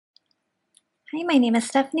Hi, my name is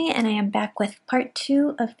Stephanie, and I am back with part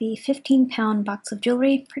 2 of the 15-pound box of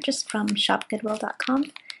jewelry purchased from shopgoodwill.com.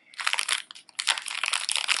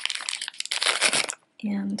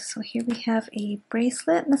 And so here we have a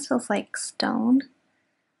bracelet, and this feels like stone.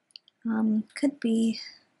 Could be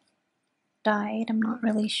dyed, I'm not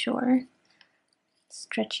really sure.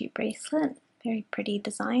 Stretchy bracelet, very pretty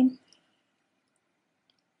design.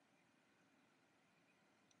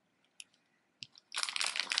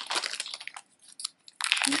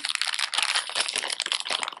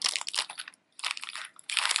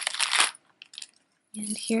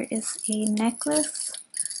 And here is a necklace.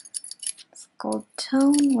 It's gold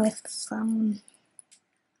tone with some,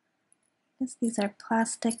 I guess these are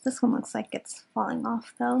plastic. This one looks like it's falling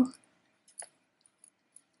off though.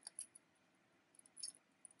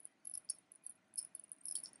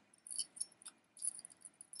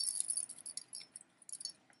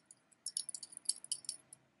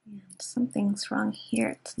 And something's wrong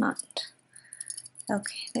here. It's not.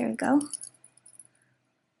 Okay, there we go.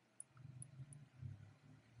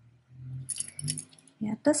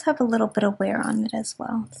 Yeah, it does have a little bit of wear on it as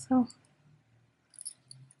well, so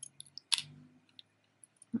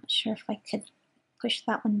not sure if I could push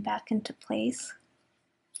that one back into place.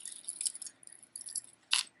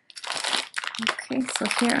 Okay, so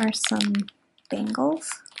here are some bangles.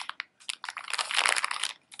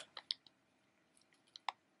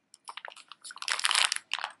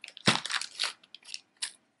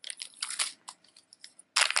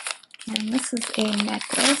 And this is a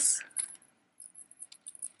necklace.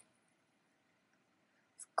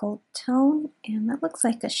 It's gold tone, and that looks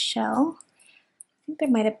like a shell. I think there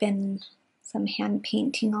might have been some hand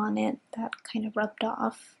painting on it that kind of rubbed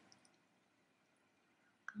off.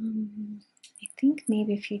 I think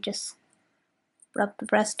maybe if you just rub the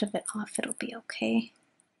rest of it off, it'll be okay.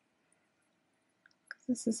 Because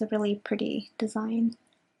this is a really pretty design.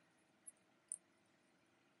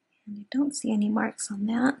 And I don't see any marks on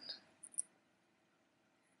that.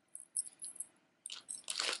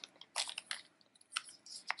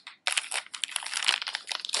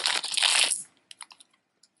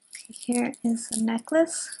 Okay, here is a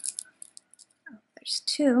necklace. Oh, there's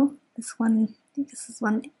two. This one, I think this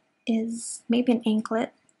one is maybe an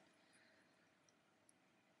anklet.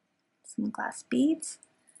 Some glass beads.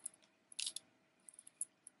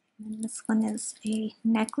 And this one is a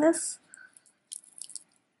necklace,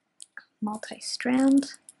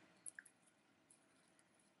 multi-strand.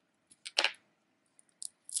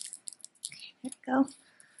 Okay, there we go.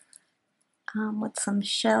 With some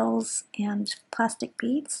shells and plastic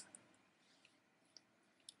beads.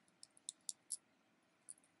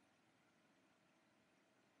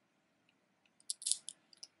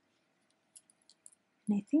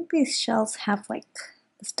 And I think these shells have like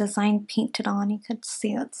this design painted on. You could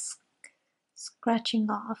see it's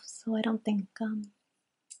scratching off, so I don't think, I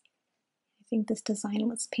think this design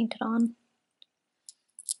was painted on.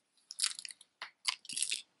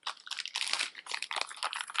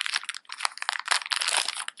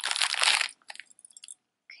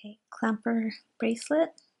 Okay, clamper bracelet.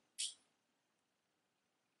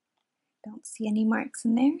 Don't see any marks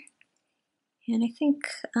in there. And I think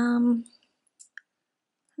has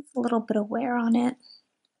a little bit of wear on it.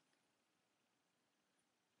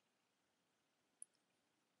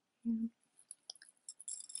 Okay,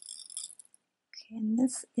 and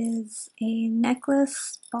this is a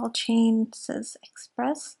necklace, ball chain, says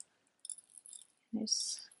Express.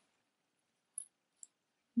 There's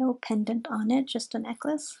no pendant on it, just a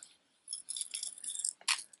necklace.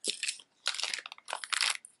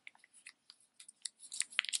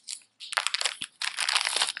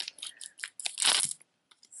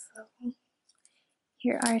 So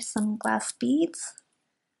here are some glass beads.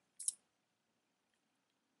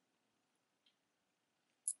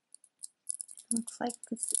 Looks like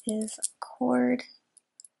this is a cord,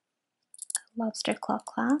 a lobster claw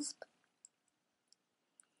clasp.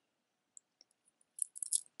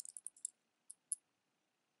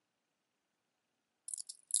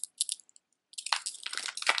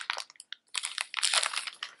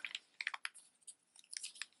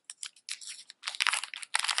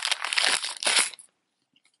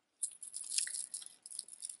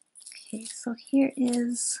 Okay, so here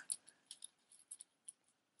is,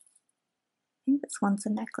 I think this one's a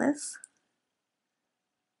necklace.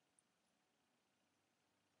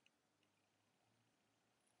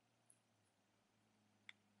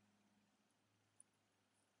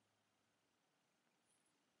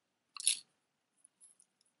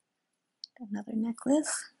 Another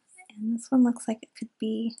necklace, and this one looks like it could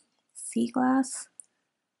be sea glass.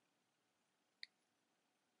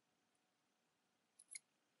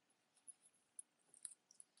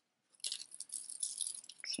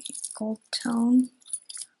 gold tone.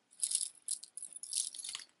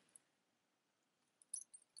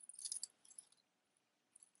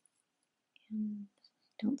 And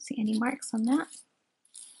don't see any marks on that.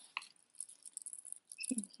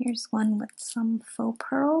 Okay, here's one with some faux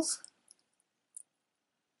pearls,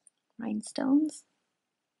 rhinestones.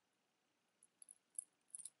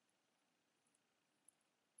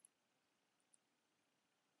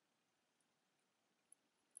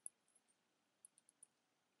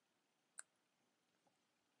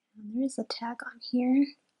 And there is a tag on here.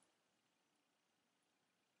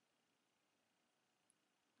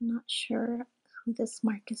 I'm not sure who this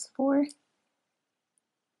mark is for.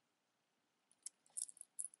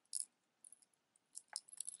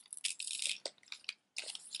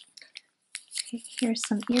 Okay, here's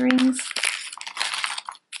some earrings.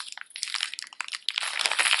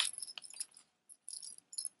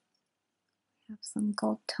 We have some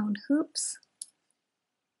gold tone hoops.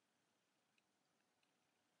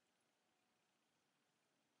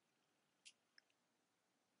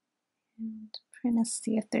 And trying to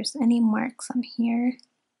see if there's any marks on here.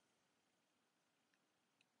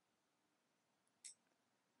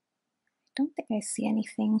 I don't think I see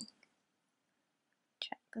anything.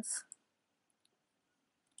 Check this.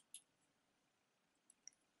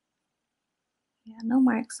 Yeah, no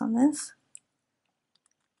marks on this.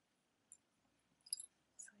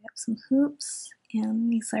 So we have some hoops,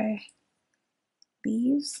 and these are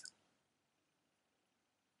leaves.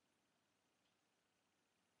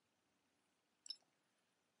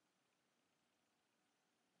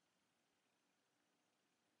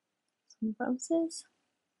 Some roses.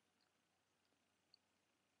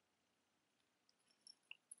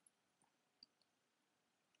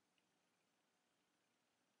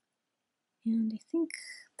 And I think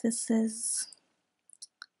this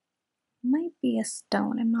might be a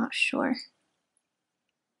stone, I'm not sure.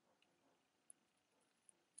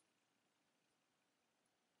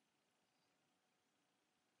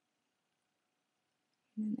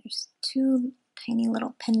 And then there's two tiny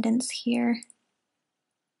little pendants here.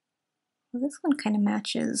 Well, this one kind of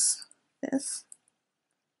matches this.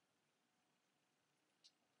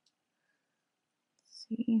 Let's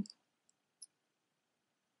see.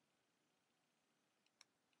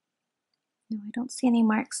 No, I don't see any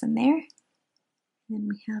marks in there. And then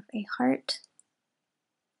we have a heart.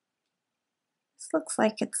 This looks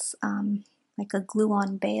like it's like a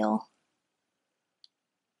glue-on bail.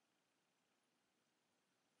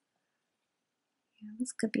 Yeah,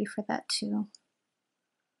 this could be for that too.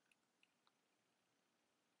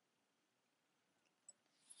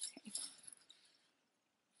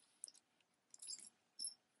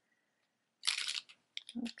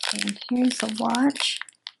 Okay, and here's a watch.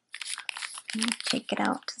 I'm gonna take it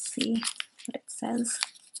out to see what it says.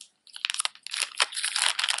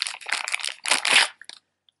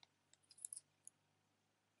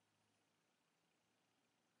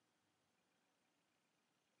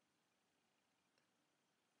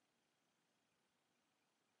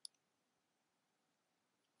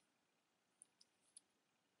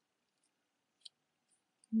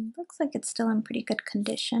 It looks like it's still in pretty good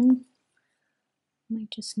condition. Might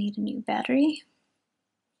just need a new battery.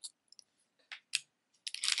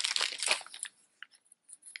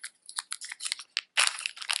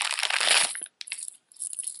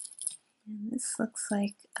 And this looks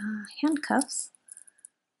like handcuffs,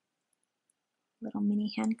 little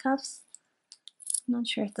mini handcuffs. I'm not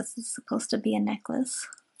sure if this is supposed to be a necklace.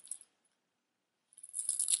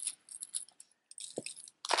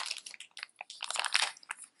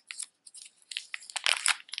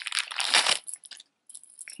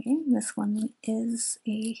 Okay, this one is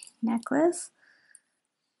a necklace.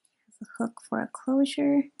 It has a hook for a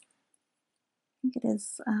closure. I think it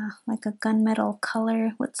is like a gunmetal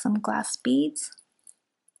color with some glass beads.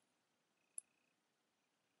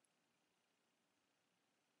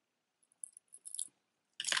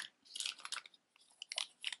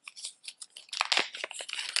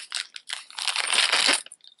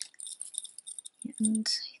 And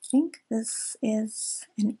I think this is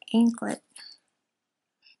an anklet.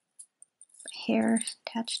 Hair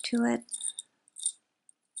attached to it.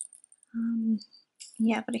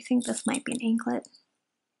 Yeah, but I think this might be an anklet.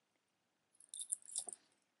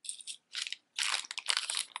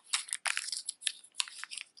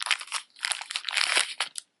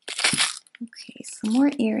 Okay, some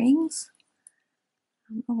more earrings.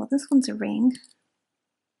 Oh, well, this one's a ring.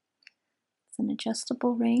 It's an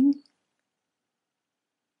adjustable ring.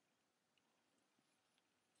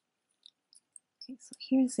 Okay, so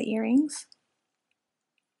here's the earrings.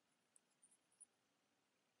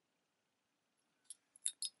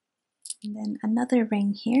 And then another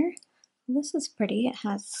ring here. This is pretty. It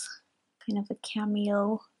has kind of a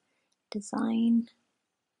cameo design.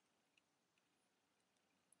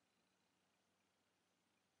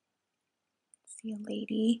 See a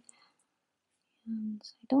lady, and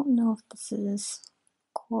I don't know if this is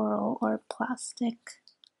coral or plastic.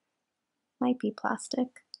 Might be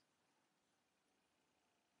plastic.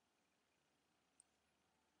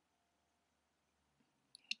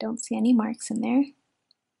 I don't see any marks in there.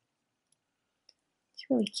 It's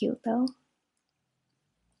really cute though.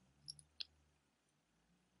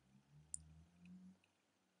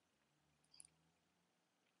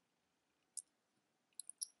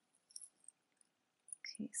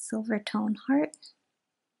 Okay, silver tone heart.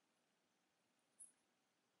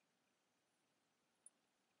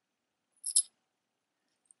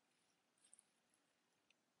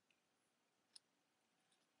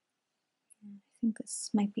 I think this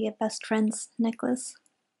might be a best friend's necklace.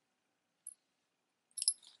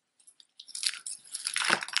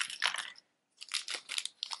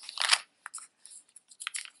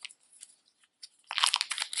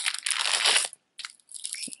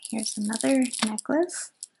 Okay, here's another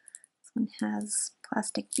necklace. This one has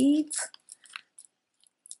plastic beads.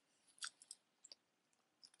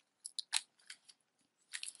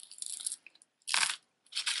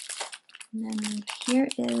 And then here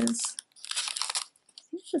is, I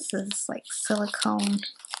think this is like silicone.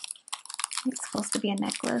 It's supposed to be a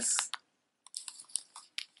necklace.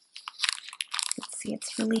 You can see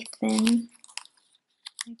it's really thin.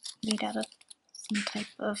 It's made out of some type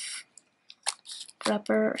of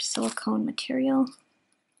rubber or silicone material.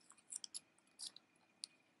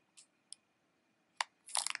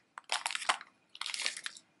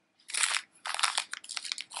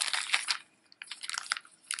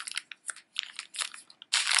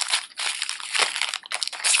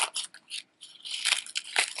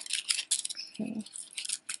 Okay,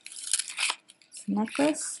 it's a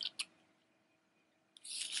necklace.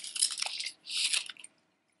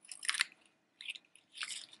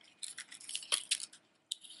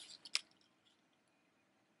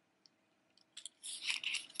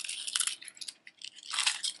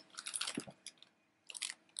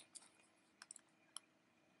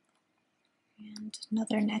 And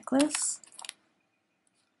another necklace.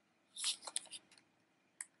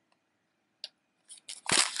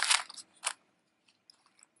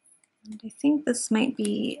 And I think this might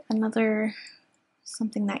be another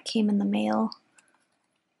something that came in the mail.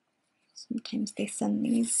 Sometimes they send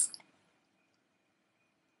these.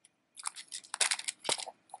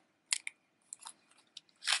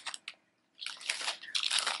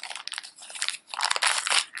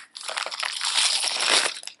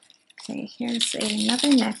 Okay, here's another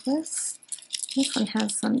necklace. This one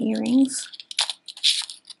has some earrings.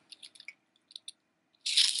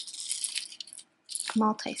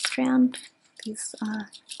 Multi-strand. These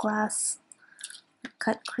glass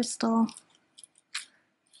cut crystal.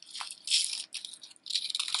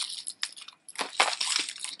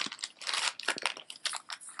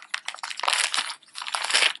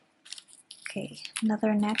 Okay,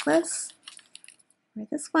 another necklace.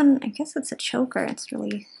 This one, I guess it's a choker. It's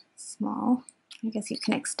really small. I guess you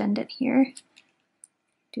can extend it here.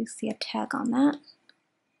 Do see a tag on that.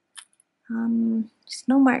 There's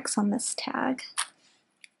no marks on this tag.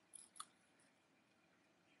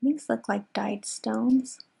 These look like dyed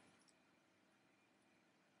stones.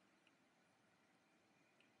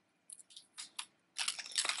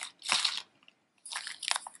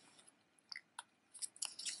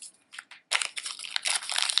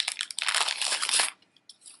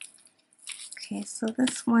 Okay, so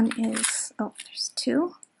this one is, oh, there's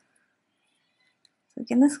two. So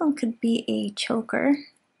again, this one could be a choker.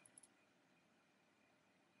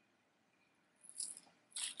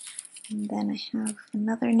 And then I have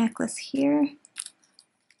another necklace here.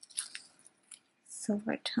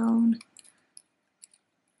 Silver tone.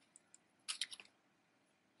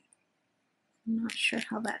 I'm not sure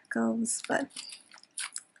how that goes, but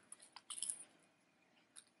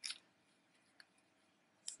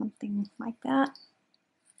something like that.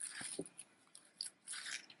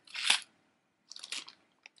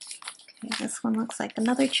 Okay, this one looks like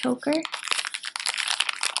another choker.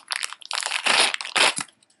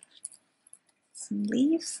 Some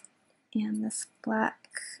leaves and this black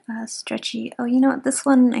stretchy, oh, you know what, this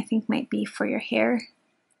one I think might be for your hair.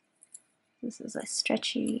 This is a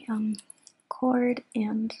stretchy cord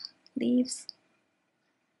and leaves.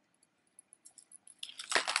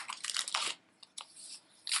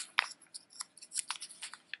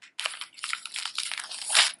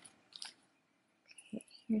 Okay,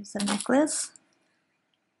 here's a necklace.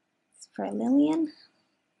 It's for Lillian.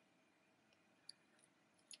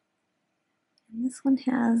 This one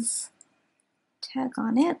has a tag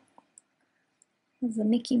on it. There's a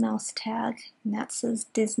Mickey Mouse tag, and that says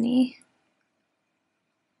Disney.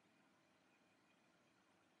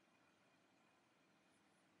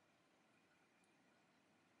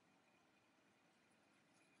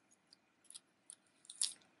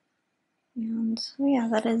 And oh yeah,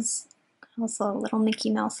 that is also a little Mickey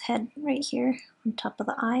Mouse head right here on top of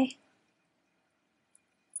the eye.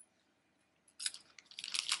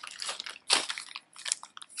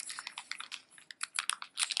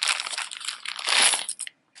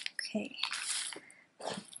 Okay.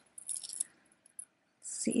 Let's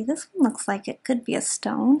see, this one looks like it could be a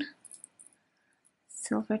stone.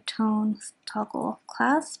 Silver tone toggle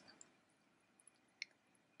clasp.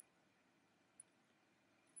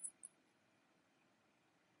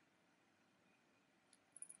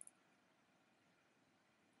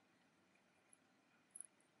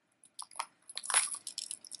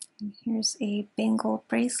 And here's a bangle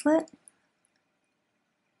bracelet.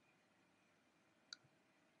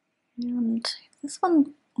 And this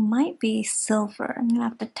one might be silver. I'm gonna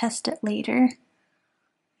have to test it later. I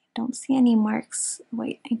don't see any marks.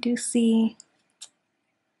 Wait, I do see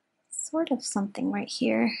sort of something right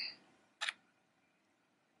here.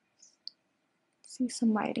 See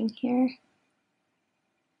some writing here.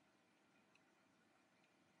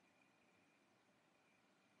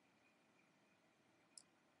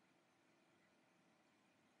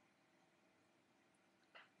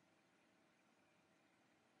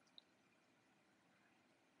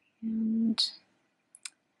 And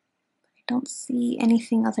I don't see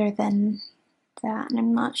anything other than that, and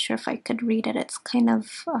I'm not sure if I could read it. It's kind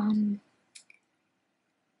of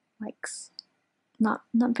like not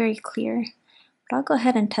very clear. But I'll go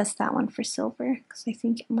ahead and test that one for silver because I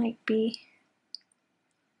think it might be.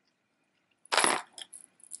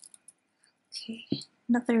 Okay,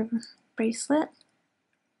 another bracelet.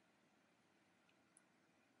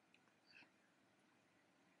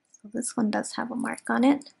 So this one does have a mark on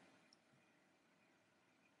it.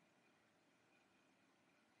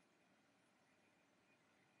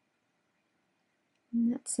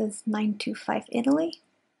 And that says 925 Italy.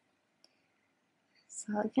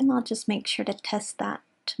 So again, I'll just make sure to test that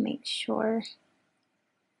to make sure.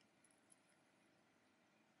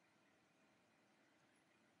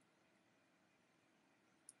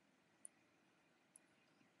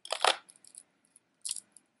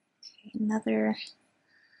 Okay, another,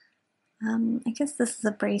 I guess this is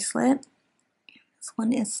a bracelet. This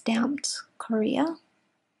one is stamped Korea.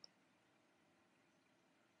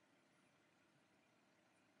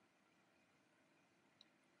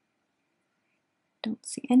 Don't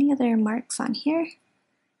see any other marks on here.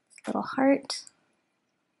 Little heart.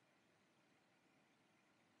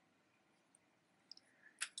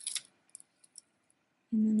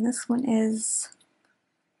 And then this one is,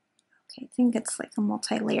 okay, I think it's like a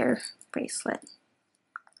multi-layer bracelet,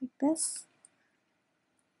 like this.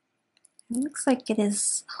 It looks like it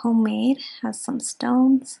is homemade, has some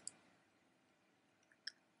stones.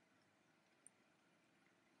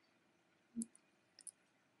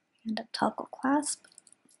 And a toggle clasp.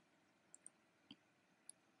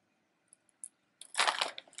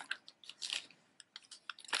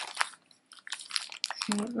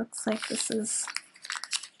 Okay, it looks like this is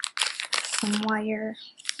some wire.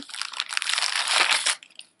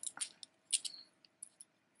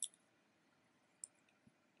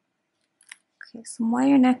 Okay, some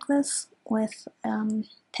wire necklace with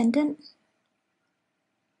pendant.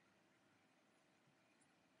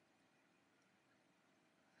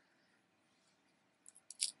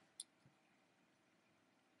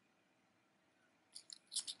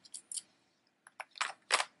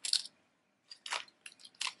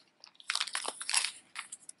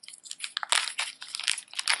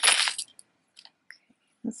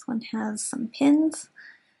 This one has some pins.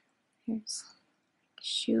 Here's a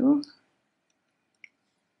shoe.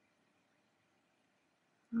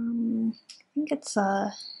 I think it's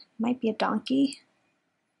might be a donkey.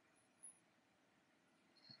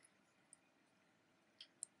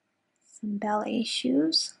 Some ballet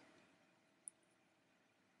shoes.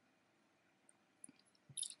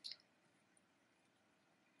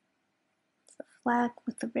 It's a flag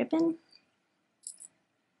with a ribbon.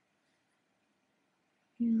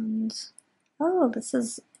 And oh, it's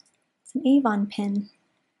an Avon pin.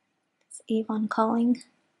 It's Avon calling.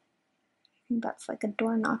 I think that's like a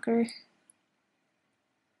door knocker.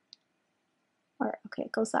 Or okay,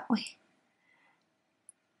 it goes that way.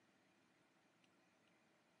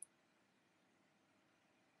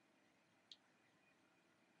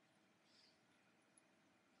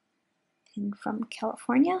 Pin from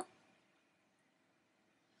California.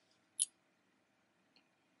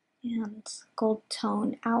 and gold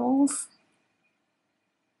tone owls.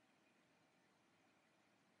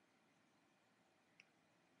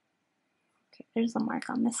 Okay, there's a mark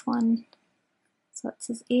on this one. So it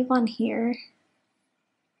says Avon here. It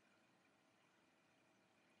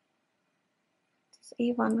says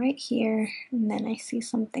Avon right here, and then I see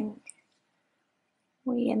something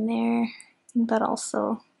way in there. I think that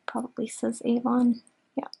also probably says Avon.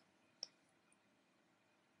 Yeah.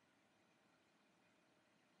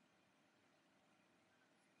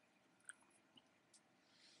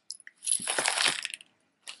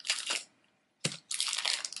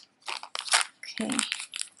 Okay.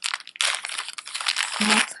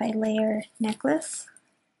 Multi-layer necklace.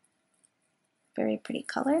 Very pretty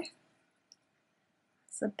color.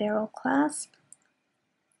 It's a barrel clasp.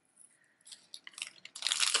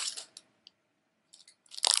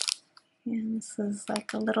 And this is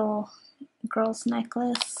like a little girl's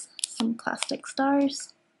necklace, some plastic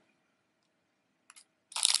stars.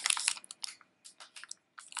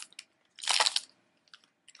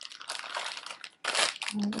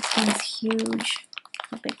 Oh, this one's huge.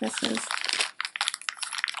 How big this is.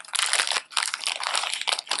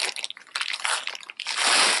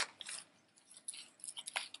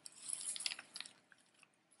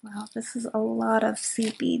 Wow, this is a lot of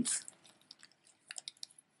seed beads.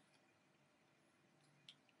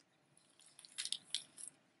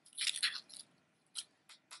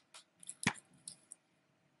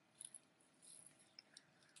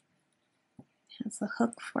 Has a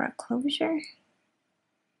hook for a closure.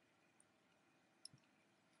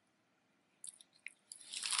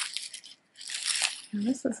 And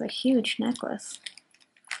this is a huge necklace.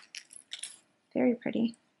 Very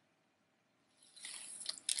pretty.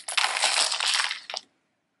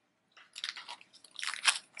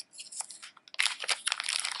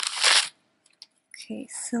 Okay,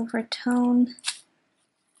 silver tone.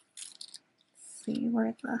 Let's see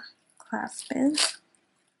where the clasp is.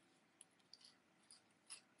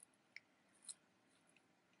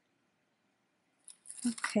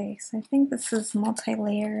 Okay, so I think this is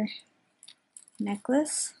multi-layer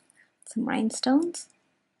necklace. Some rhinestones.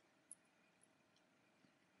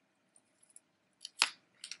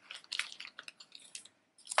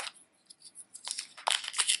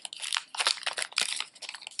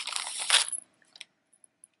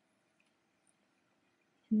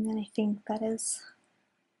 And then I think that is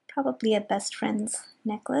probably a best friend's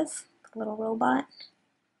necklace, the little robot.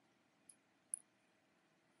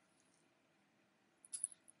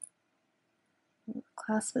 The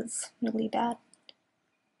clasp is really bad.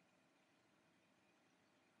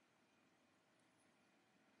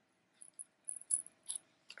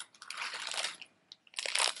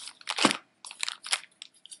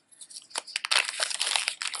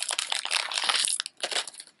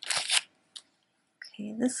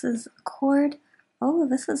 Okay, this is a cord. Oh,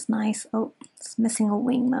 this is nice. Oh, it's missing a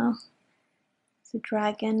wing though. It's a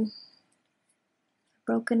dragon, a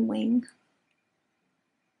broken wing.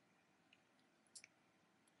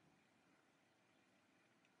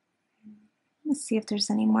 Let's see if there's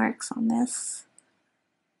any marks on this.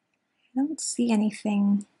 I don't see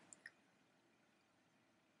anything.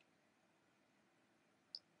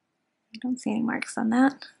 I don't see any marks on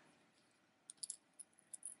that.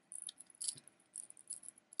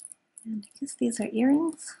 And I guess these are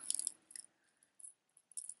earrings.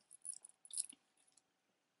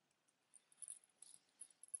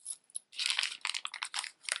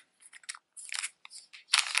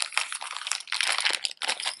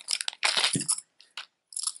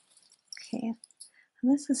 Okay,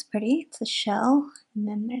 and this is pretty. It's a shell, and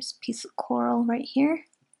then there's a piece of coral right here.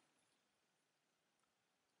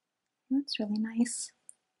 That's really nice.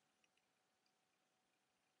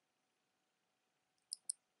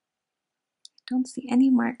 Don't see any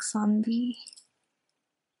marks on the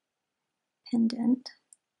pendant.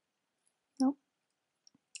 Nope.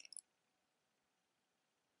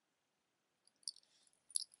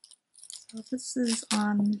 So this is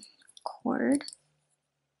on cord.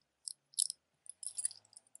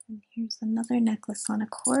 And here's another necklace on a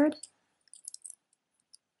cord.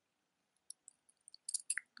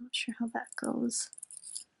 Not sure how that goes.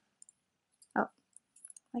 Oh,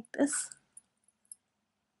 like this.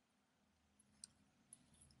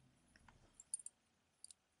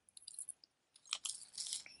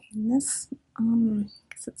 Okay, and this, I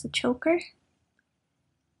guess it's a choker.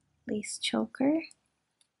 Lace choker.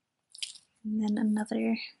 And then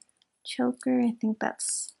another choker. I think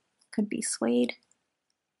that's could be suede.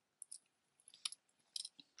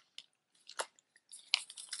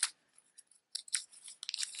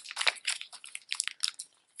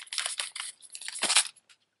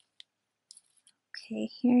 Okay,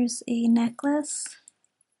 here's a necklace,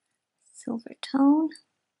 silver tone,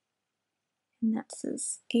 and that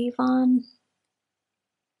says Avon.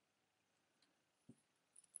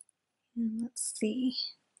 And let's see.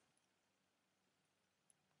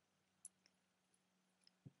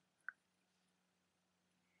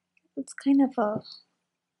 It's kind of a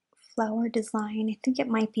flower design. I think it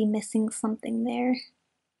might be missing something there.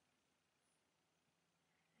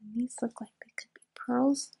 And these look like they could be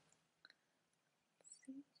pearls.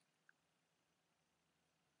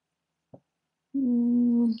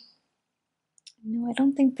 No, I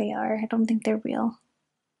don't think they are. I don't think they're real.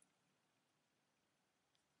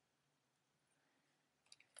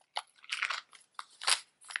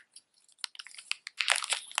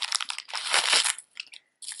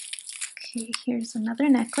 Okay, here's another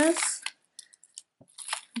necklace.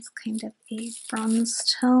 It's kind of a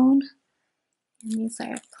bronze tone, and these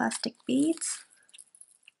are plastic beads.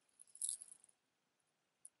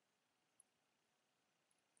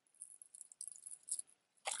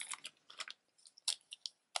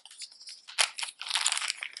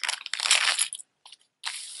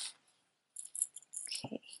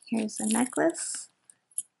 Okay, here's a necklace.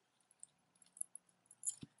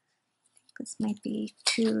 This might be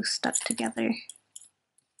two stuck together.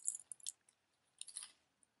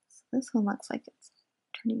 So this one looks like it's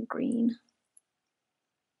turning green.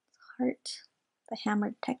 Heart, the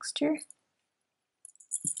hammered texture.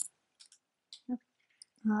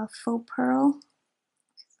 Faux pearl.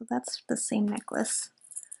 So that's the same necklace.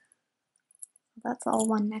 So that's all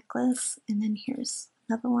one necklace. And then here's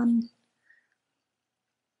another one.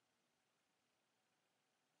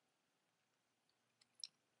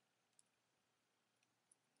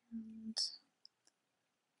 And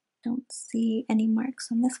don't see any marks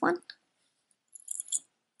on this one.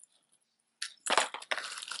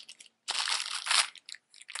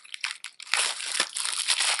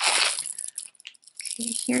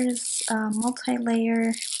 Okay, here's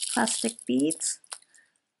multi-layer plastic beads.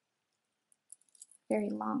 Very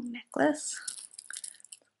long necklace.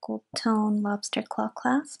 Gold tone lobster claw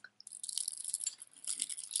clasp.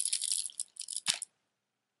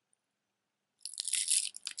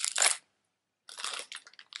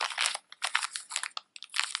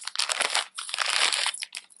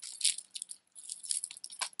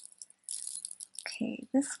 Okay,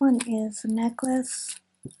 this one is a necklace.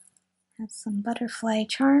 Has some butterfly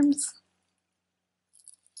charms.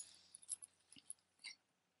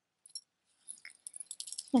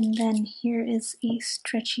 And then here is a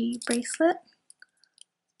stretchy bracelet.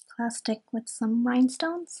 Plastic with some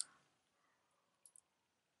rhinestones.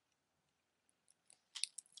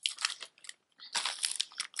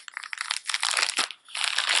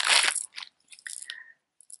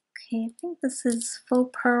 Okay, I think this is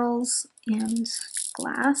faux pearls and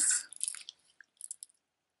glass.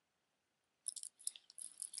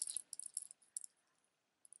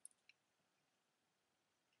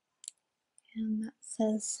 And that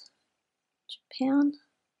says Japan.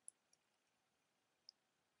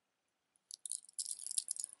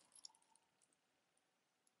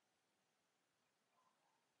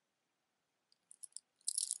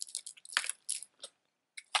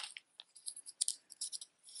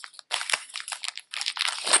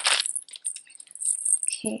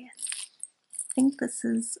 Okay, I think this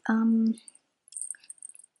is could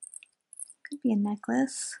be a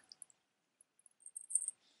necklace.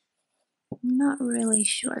 I'm not really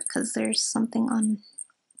sure because there's something on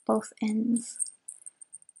both ends.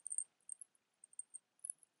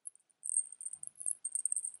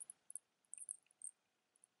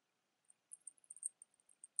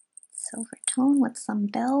 Silver tone with some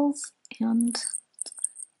bells, and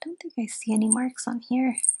I don't think I see any marks on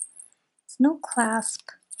here. It's no clasp,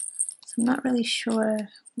 so I'm not really sure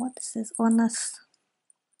what this is, unless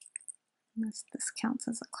this counts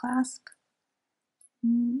as a clasp.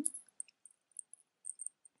 Okay,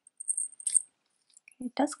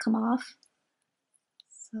 it does come off,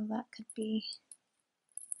 so that could be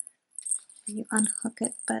where you unhook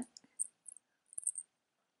it, but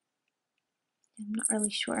I'm not really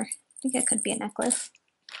sure. I think it could be a necklace.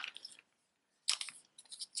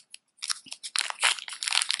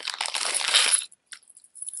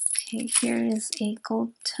 Okay, here is a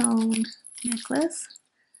gold tone necklace.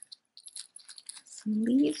 Some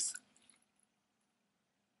leaves.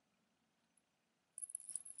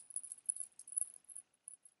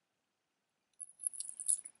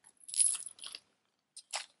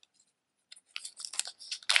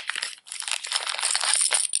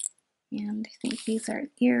 And I think these are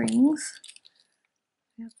earrings.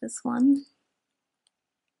 I have this one.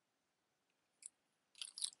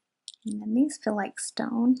 And then these feel like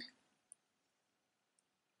stone.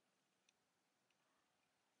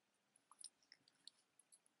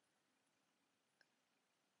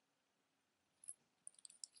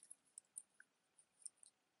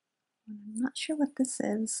 I'm not sure what this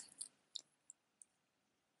is.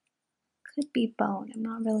 Could be bone, I'm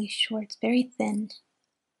not really sure. It's very thin.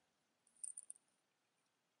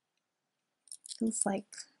 Feels like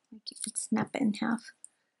you could snap it in half.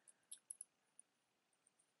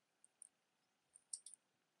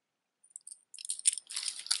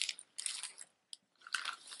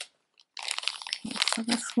 Okay, so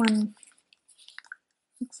this one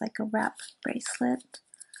looks like a wrap bracelet.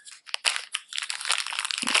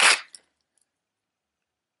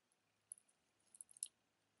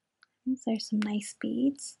 These are some nice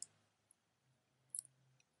beads.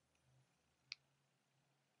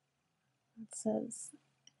 It says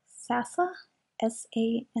Sasa,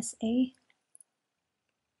 S-A-S-A.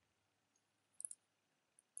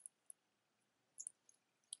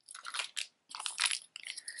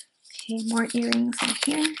 Okay, more earrings in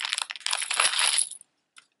here.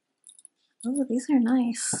 Oh, these are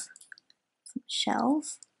nice. Some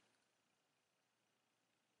shells.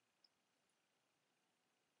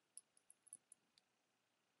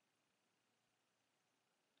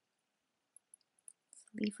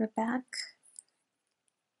 Lever back.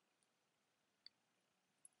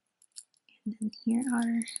 And then here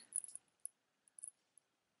are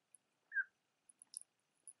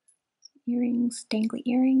earrings, dangly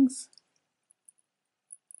earrings.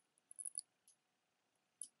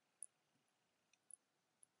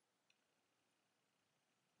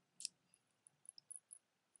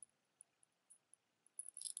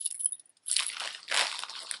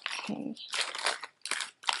 Okay,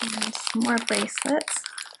 and some more bracelets.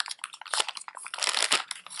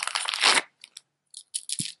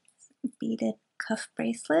 Beaded cuff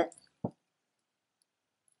bracelet.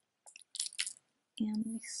 And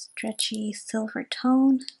a stretchy silver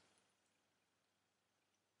tone.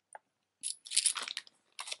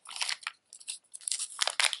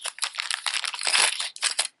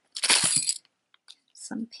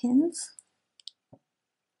 Some pins.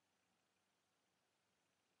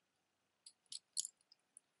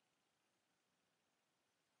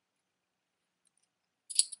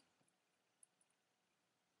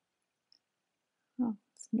 Oh,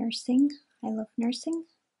 it's nursing. I love nursing.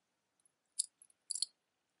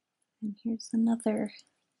 And here's another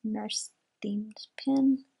nurse themed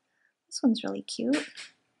pin. This one's really cute.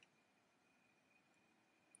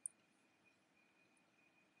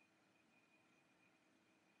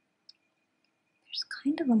 There's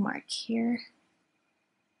kind of a mark here,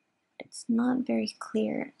 but it's not very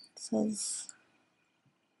clear. It says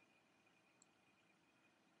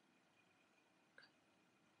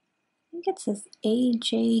I think it says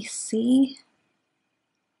AJC.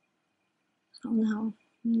 I don't know.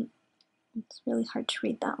 It's really hard to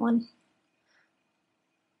read that one.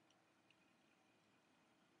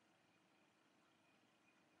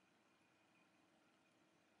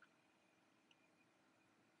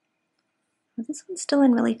 But this one's still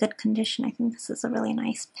in really good condition. I think this is a really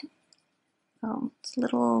nice pin. Oh, it's a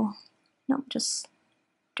little, no, just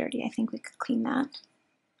dirty. I think we could clean that.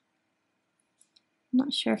 I'm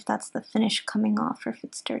not sure if that's the finish coming off or if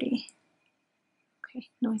it's dirty. Okay,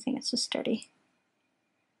 no, I think it's just dirty.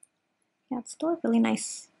 Yeah, it's still a really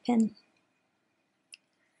nice pin.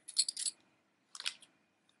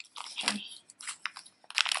 Okay.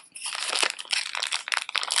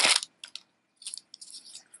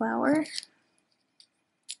 Flower.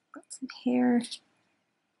 Got some hair.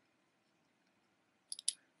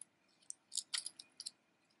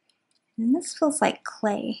 And this feels like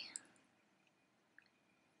clay.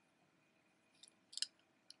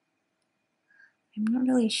 I'm not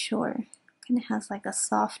really sure. Kind of has like a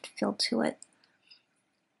soft feel to it.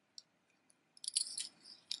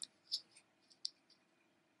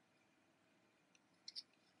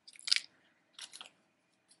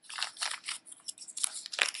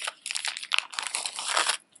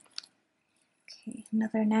 Okay,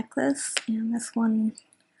 another necklace, and this one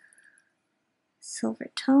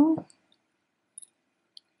silver tone.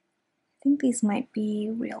 I think these might be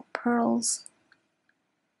real pearls.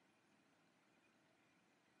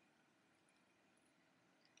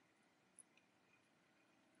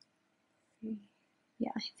 Yeah,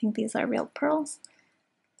 I think these are real pearls.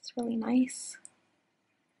 It's really nice.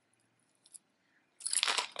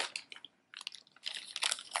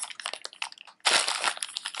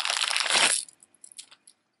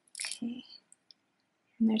 Okay,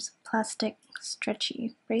 and there's a plastic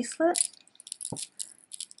stretchy bracelet. I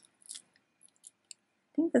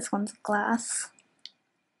think this one's glass.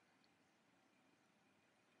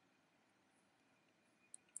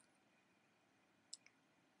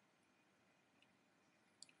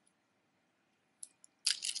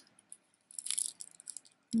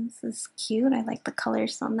 This is cute. I like the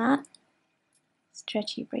colors on that.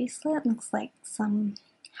 stretchy bracelet. Looks like some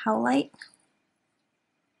howlite.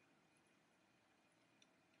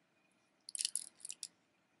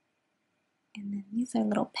 And then these are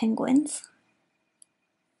little penguins.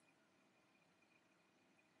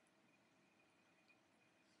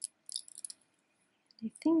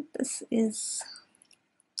 I think this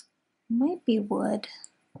might be wood.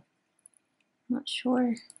 I'm not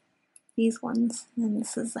sure. These ones. And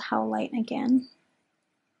this is the howlite again.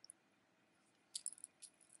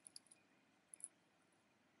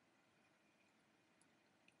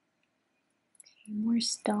 Okay, more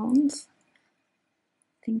stones.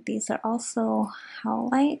 I think these are also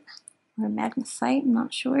howlite or magnesite, I'm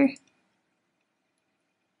not sure.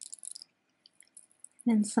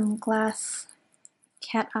 And some glass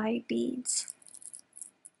cat eye beads.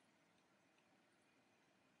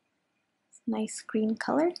 Nice green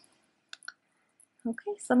color.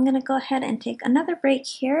 Okay, so I'm going to go ahead and take another break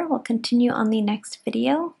here. We'll continue on the next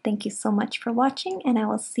video. Thank you so much for watching, and I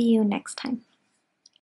will see you next time.